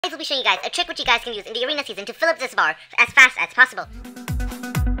We'll be showing you guys a trick which you guys can use in the arena season to fill up this bar as fast as possible.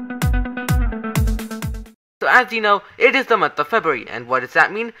 So as you know, it is the month of February, and what does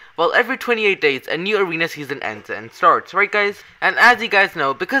that mean? Well, every 28 days, a new arena season ends and starts, right guys? And as you guys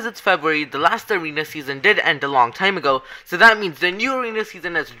know, because it's February, the last arena season did end a long time ago, so that means the new arena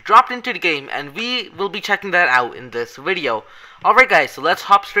season has dropped into the game, and we will be checking that out in this video. Alright guys, so let's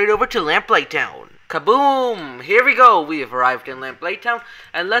hop straight over to Lamplight Town. Kaboom! Here we go! We have arrived in Lamplight Town,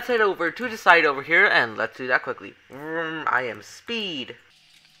 and let's head over to the side over here, and let's do that quickly. I am Speed.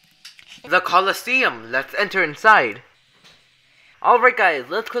 The Colosseum. Let's enter inside. Alright guys,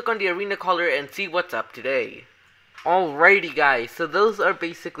 let's click on the arena color and see what's up today. Alrighty guys, so those are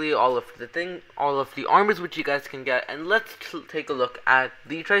basically all of the armors which you guys can get, and let's take a look at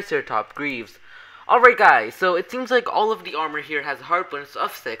the Triceratops greaves. Alright guys, so it seems like all of the armor here has a hard bonus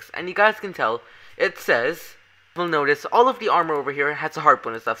of 6, and you guys can tell, it says, you'll notice all of the armor over here has a hard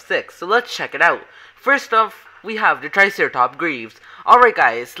bonus of 6, so let's check it out. First off, we have the Triceratops greaves. Alright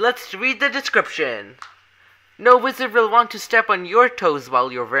guys, let's read the description. No wizard will want to step on your toes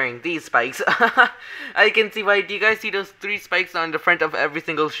while you're wearing these spikes. I can see why. Do you guys see those 3 spikes on the front of every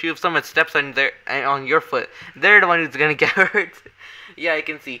single shoe? If someone steps on your foot, they're the one who's gonna get hurt. Yeah, I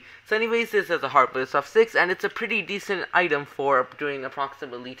can see. So anyways, this has a hard bonus of 6, and it's a pretty decent item for doing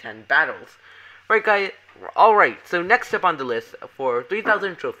approximately 10 battles. Right guys, alright, so next up on the list for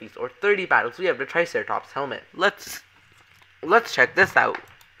 3,000 trophies or 30 battles, we have the Triceratops helmet. Let's check this out.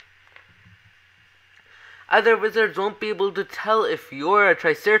 Other wizards won't be able to tell if you're a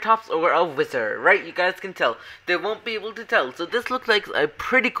Triceratops or a wizard, right? You guys can tell. They won't be able to tell. So this looks like a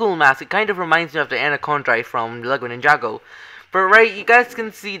pretty cool mask. It kind of reminds me of the Anaconda from Lego Ninjago. But right, you guys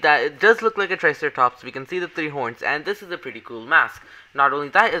can see that it does look like a Triceratops. We can see the 3 horns, and this is a pretty cool mask. Not only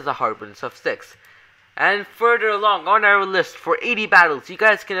that, is a hard bonus of 6. And further along on our list, for 80 battles, you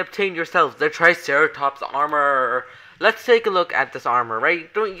guys can obtain yourselves the Triceratops armor. Let's take a look at this armor,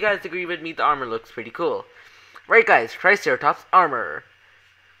 right? Don't you guys agree with me? The armor looks pretty cool. Right guys, Triceratops armor.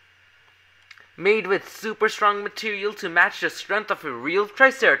 Made with super strong material to match the strength of a real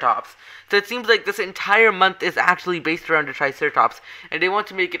Triceratops. So it seems like this entire month is actually based around the Triceratops, and they want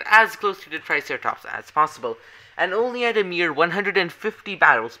to make it as close to the Triceratops as possible. And only at a mere 150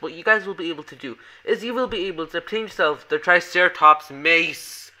 battles, what you guys will be able to do is you will be able to obtain yourself the Triceratops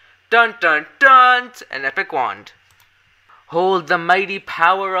mace. Dun dun dun! An epic wand. Hold the mighty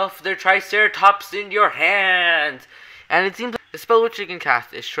power of the Triceratops in your hands. And it seems like the spell which you can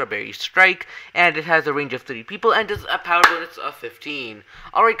cast is Strawberry Strike, and it has a range of 3 people and does a power bonus of 15.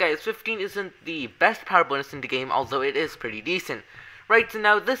 Alright guys, 15 isn't the best power bonus in the game, although it is pretty decent. Right, so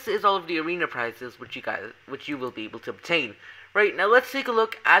now this is all of the arena prizes which you will be able to obtain. Right, now let's take a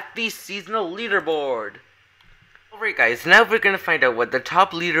look at the seasonal leaderboard. Alright guys, now we're gonna find out what the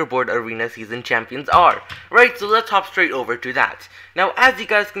top leaderboard arena season champions are. Right, so let's hop straight over to that. Now, as you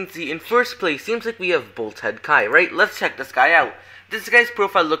guys can see, in first place, seems like we have Bolthead Kai, right? Let's check this guy out. This guy's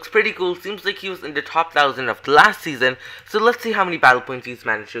profile looks pretty cool, seems like he was in the top 1,000 of the last season, so let's see how many battle points he's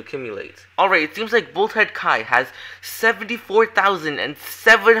managed to accumulate. Alright, it seems like Bolthead Kai has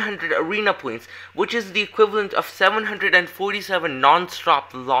 74,700 arena points, which is the equivalent of 747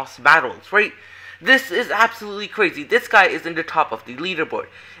 non-stop lost battles, right? This is absolutely crazy. This guy is in the top of the leaderboard.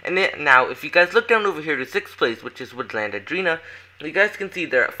 And now, if you guys look down over here to 6th place, which is Woodland Arena, you guys can see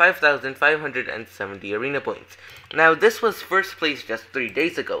there are 5,570 arena points. Now, this was first place just 3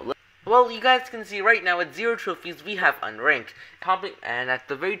 days ago. Well, you guys can see right now at 0 trophies, we have unranked. And at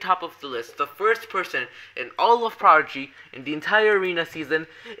the very top of the list, the first person in all of Prodigy in the entire arena season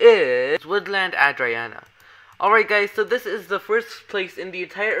is Woodland Adriana. Alright guys, so this is the first place in the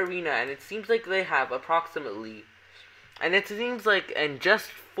entire arena, and it seems like they have approximately, and it seems like in just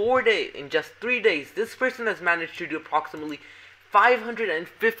 3 days, this person has managed to do approximately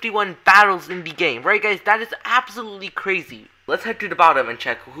 551 battles in the game. Right guys, that is absolutely crazy. Let's head to the bottom and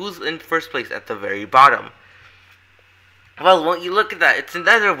check who's in first place at the very bottom. Well, won't you look at that, it's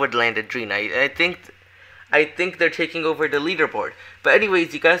another Woodland Adrena. I think they're taking over the leaderboard. But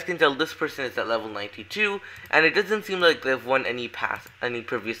anyways, you guys can tell this person is at level 92, and it doesn't seem like they've won any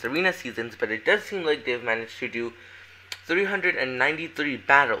previous arena seasons, but it does seem like they've managed to do 393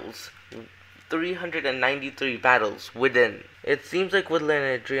 battles. 393 battles within. It seems like Woodland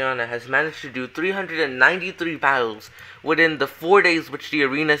Adriana has managed to do 393 battles within the 4 days which the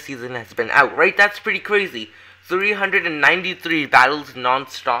arena season has been out, right? That's pretty crazy. 393 battles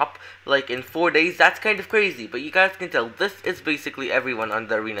non-stop, like in 4 days, that's kind of crazy, but you guys can tell this is basically everyone on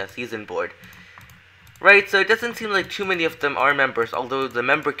the arena season board. Right, so it doesn't seem like too many of them are members, although the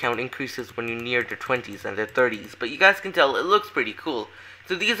member count increases when you near the 20s and the 30s, but you guys can tell it looks pretty cool.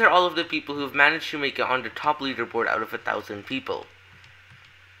 So these are all of the people who have managed to make it on the top leaderboard out of 1,000 people.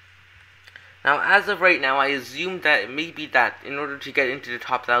 Now, as of right now, I assume that it may be that in order to get into the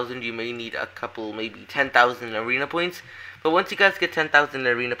top 1,000, you may need a couple, maybe 10,000 arena points. But once you guys get 10,000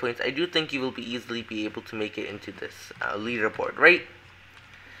 arena points, I do think you will easily be able to make it into this leaderboard, right?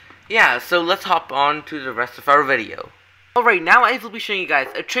 Yeah, so let's hop on to the rest of our video. Alright, now I will be showing you guys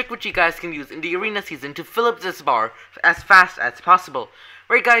a trick which you guys can use in the arena season to fill up this bar as fast as possible.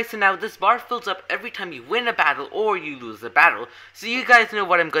 Right guys, so now this bar fills up every time you win a battle or you lose a battle. So you guys know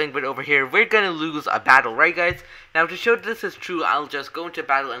what I'm going with over here. We're gonna lose a battle, right guys? Now to show this is true, I'll just go into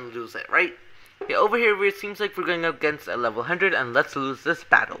battle and lose it, right? Yeah, over here it seems like we're going up against a level 100 and let's lose this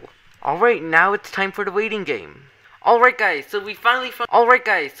battle. Alright, now it's time for the waiting game. Alright guys, so we finally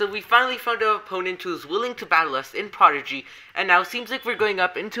found an opponent who's willing to battle us in Prodigy, and now it seems like we're going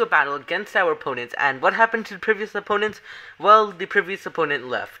up into a battle against our opponents. And what happened to the previous opponents? Well, the previous opponent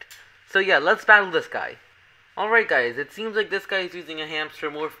left. So yeah, let's battle this guy. Alright guys, it seems like this guy is using a hamster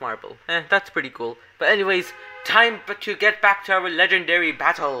morph marble. That's pretty cool. But anyways, time to get back to our legendary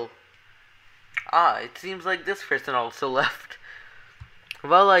battle. It seems like this person also left.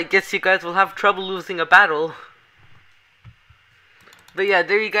 Well, I guess you guys will have trouble losing a battle. But yeah,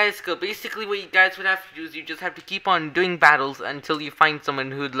 there you guys go. Basically what you guys would have to do is you just have to keep on doing battles until you find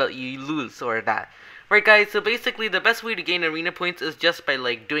someone who'd let you lose or that. Right guys, so basically the best way to gain arena points is just by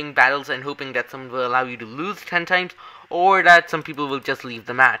like doing battles and hoping that someone will allow you to lose 10 times or that some people will just leave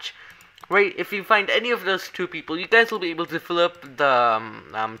the match. Right, if you find any of those two people, you guys will be able to fill up the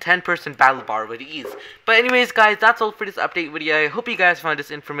 10-person battle bar with ease. But anyways guys, that's all for this update video. I hope you guys found this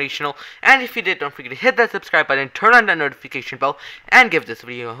informational, and if you did, don't forget to hit that subscribe button, turn on that notification bell, and give this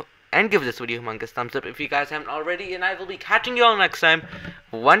video a humongous thumbs up if you guys haven't already. And I will be catching you all next time.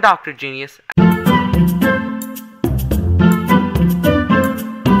 1DoctorGenius.